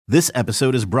This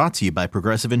episode is brought to you by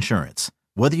Progressive Insurance.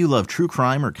 Whether you love true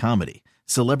crime or comedy,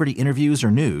 celebrity interviews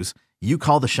or news, you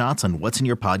call the shots on what's in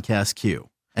your podcast queue.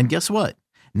 And guess what?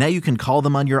 Now you can call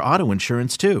them on your auto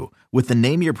insurance too with the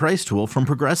Name Your Price tool from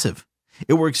Progressive.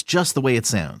 It works just the way it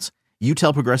sounds. You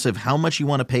tell Progressive how much you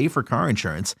want to pay for car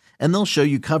insurance, and they'll show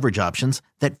you coverage options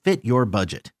that fit your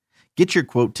budget. Get your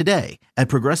quote today at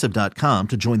Progressive.com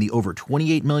to join the over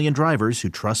 28 million drivers who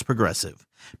trust Progressive.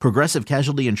 Progressive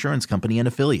Casualty Insurance Company and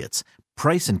Affiliates.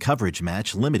 Price and coverage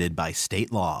match limited by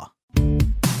state law.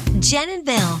 Jen and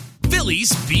Bill.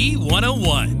 Phillies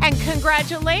B101. And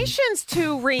congratulations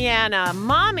to Rihanna,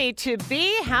 mommy to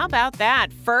be. How about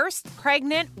that? First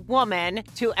pregnant woman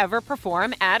to ever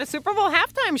perform at a Super Bowl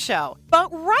halftime show. But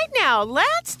right now,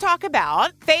 let's talk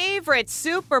about favorite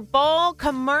Super Bowl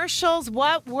commercials.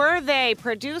 What were they?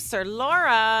 Producer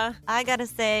Laura. I gotta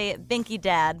say, Binky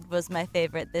Dad was my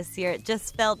favorite this year. It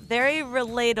just felt very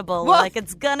relatable, What? like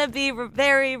it's gonna be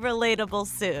very relatable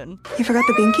soon. You forgot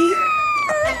the binky?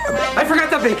 I forgot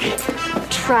the binky.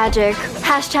 Tragic.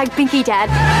 Hashtag Binky Dad.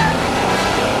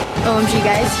 OMG,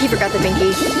 guys, he forgot the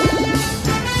binky.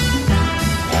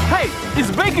 Hey, it's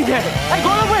Binky Day. Hey, go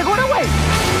away.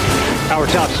 Our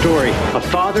top story, a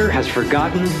father has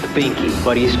forgotten the binky,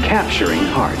 but he's capturing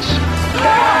hearts.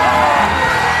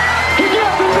 He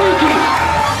got the binky!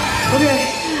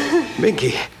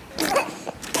 Okay.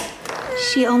 Binky.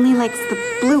 She only likes the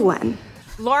blue one.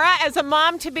 Laura, as a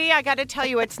mom to be, I got to tell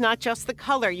you, it's not just the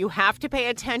color. You have to pay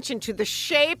attention to the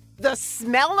shape, the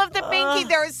smell of the binky.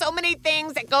 There are so many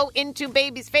things that go into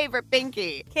baby's favorite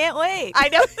binky. Can't wait. I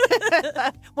know.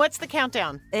 What's the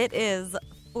countdown? It is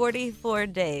 44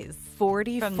 days.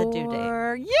 44. From the due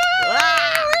date.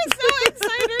 Yeah! We're so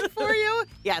excited for you.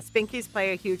 Yes, binkies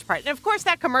play a huge part. And, of course,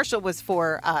 that commercial was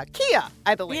for Kia,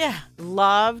 I believe. Yeah.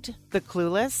 Loved the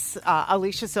Clueless,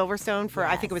 Alicia Silverstone for,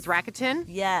 I think it was Rakuten.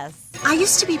 Yes. I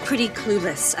used to be pretty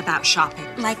clueless about shopping.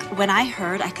 Like, when I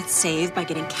heard I could save by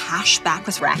getting cash back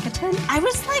with Rakuten, I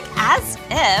was like, as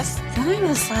if. Then I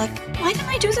was like, why didn't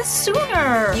I do this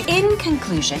sooner? In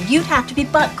conclusion, you'd have to be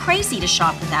butt crazy to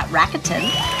shop without Rakuten.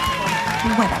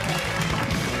 Whatever.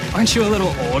 Aren't you a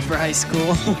little old for high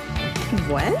school?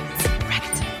 What?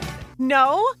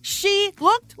 No, she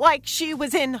looked like she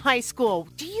was in high school.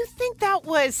 Do you think that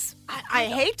was, I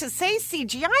hate to say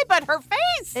CGI, but her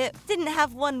face? It didn't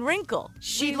have one wrinkle.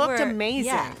 She looked amazing.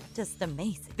 Yeah, just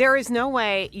amazing. There is no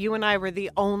way you and I were the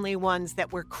only ones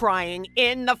that were crying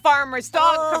in the Farmer's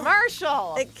Dog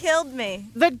commercial. It killed me.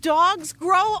 The dogs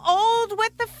grow old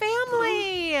with the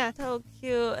family. So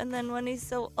cute. And then when he's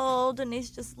so old and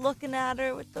he's just looking at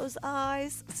her with those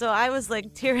eyes. So I was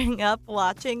like tearing up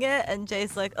watching it. And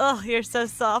Jay's like, oh, you're so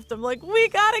soft. I'm like, we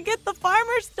got to get the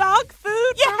Farmer's Dog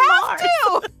food. You from have Mars.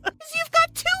 to. You've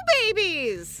got 2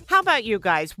 babies. How about you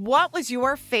guys? What was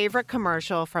your favorite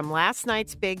commercial from last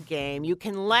night's big game? You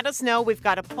can let us know. We've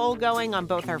got a poll going on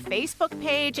both our Facebook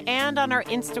page and on our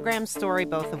Instagram story,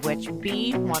 both of which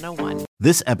B101.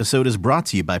 This episode is brought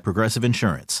to you by Progressive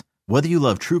Insurance. Whether you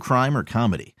love true crime or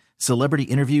comedy, celebrity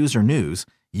interviews or news,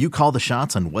 you call the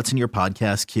shots on what's in your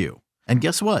podcast queue. And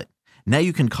guess what? Now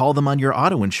you can call them on your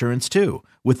auto insurance too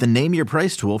with the Name Your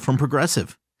Price tool from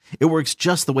Progressive. It works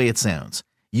just the way it sounds.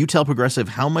 You tell Progressive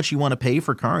how much you want to pay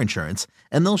for car insurance,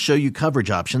 and they'll show you coverage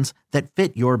options that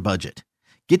fit your budget.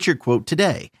 Get your quote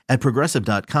today at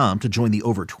Progressive.com to join the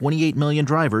over 28 million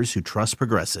drivers who trust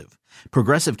Progressive.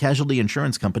 Progressive Casualty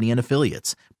Insurance Company and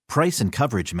Affiliates. Price and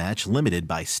coverage match limited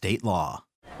by state law.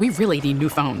 We really need new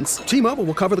phones. T-Mobile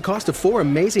will cover the cost of 4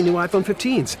 amazing new iPhone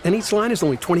 15s, and each line is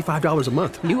only $25 a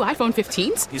month. New iPhone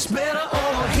 15s? It's better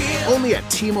over here. Only at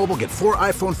T-Mobile, get 4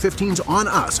 iPhone 15s on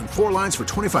us and 4 lines for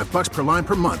 $25 per line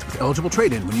per month with eligible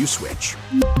trade-in when you switch.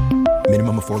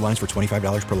 Minimum of 4 lines for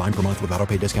 $25 per line per month with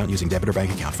autopay discount using debit or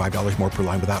bank account. $5 more per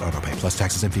line without autopay, plus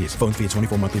taxes and fees. Phone fee at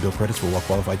 24 monthly bill credits for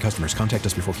well-qualified customers. Contact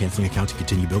us before canceling account to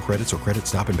continue bill credits or credit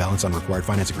stop and balance on required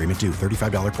finance agreement due.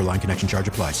 $35 per line connection charge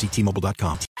applies. See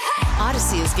T-Mobile.com.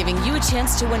 Odyssey is giving you a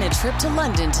chance to win a trip to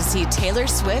London to see Taylor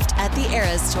Swift at the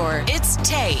Eras Tour. It's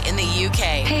Tay in the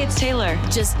UK. Hey, it's Taylor.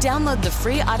 Just download the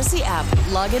free Odyssey app,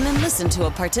 log in and listen to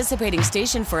a participating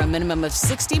station for a minimum of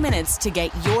 60 minutes to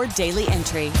get your daily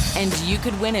entry. And you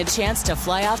could win a chance to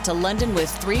fly off to London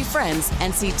with 3 friends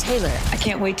and see Taylor. I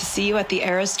can't wait to see you at the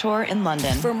Eras Tour in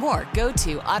London. For more, go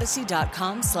to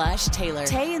odyssey.com/Taylor.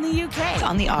 Tay in the UK.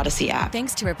 On the Odyssey app.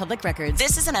 Thanks to Republic Records.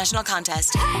 This is a national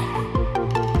contest.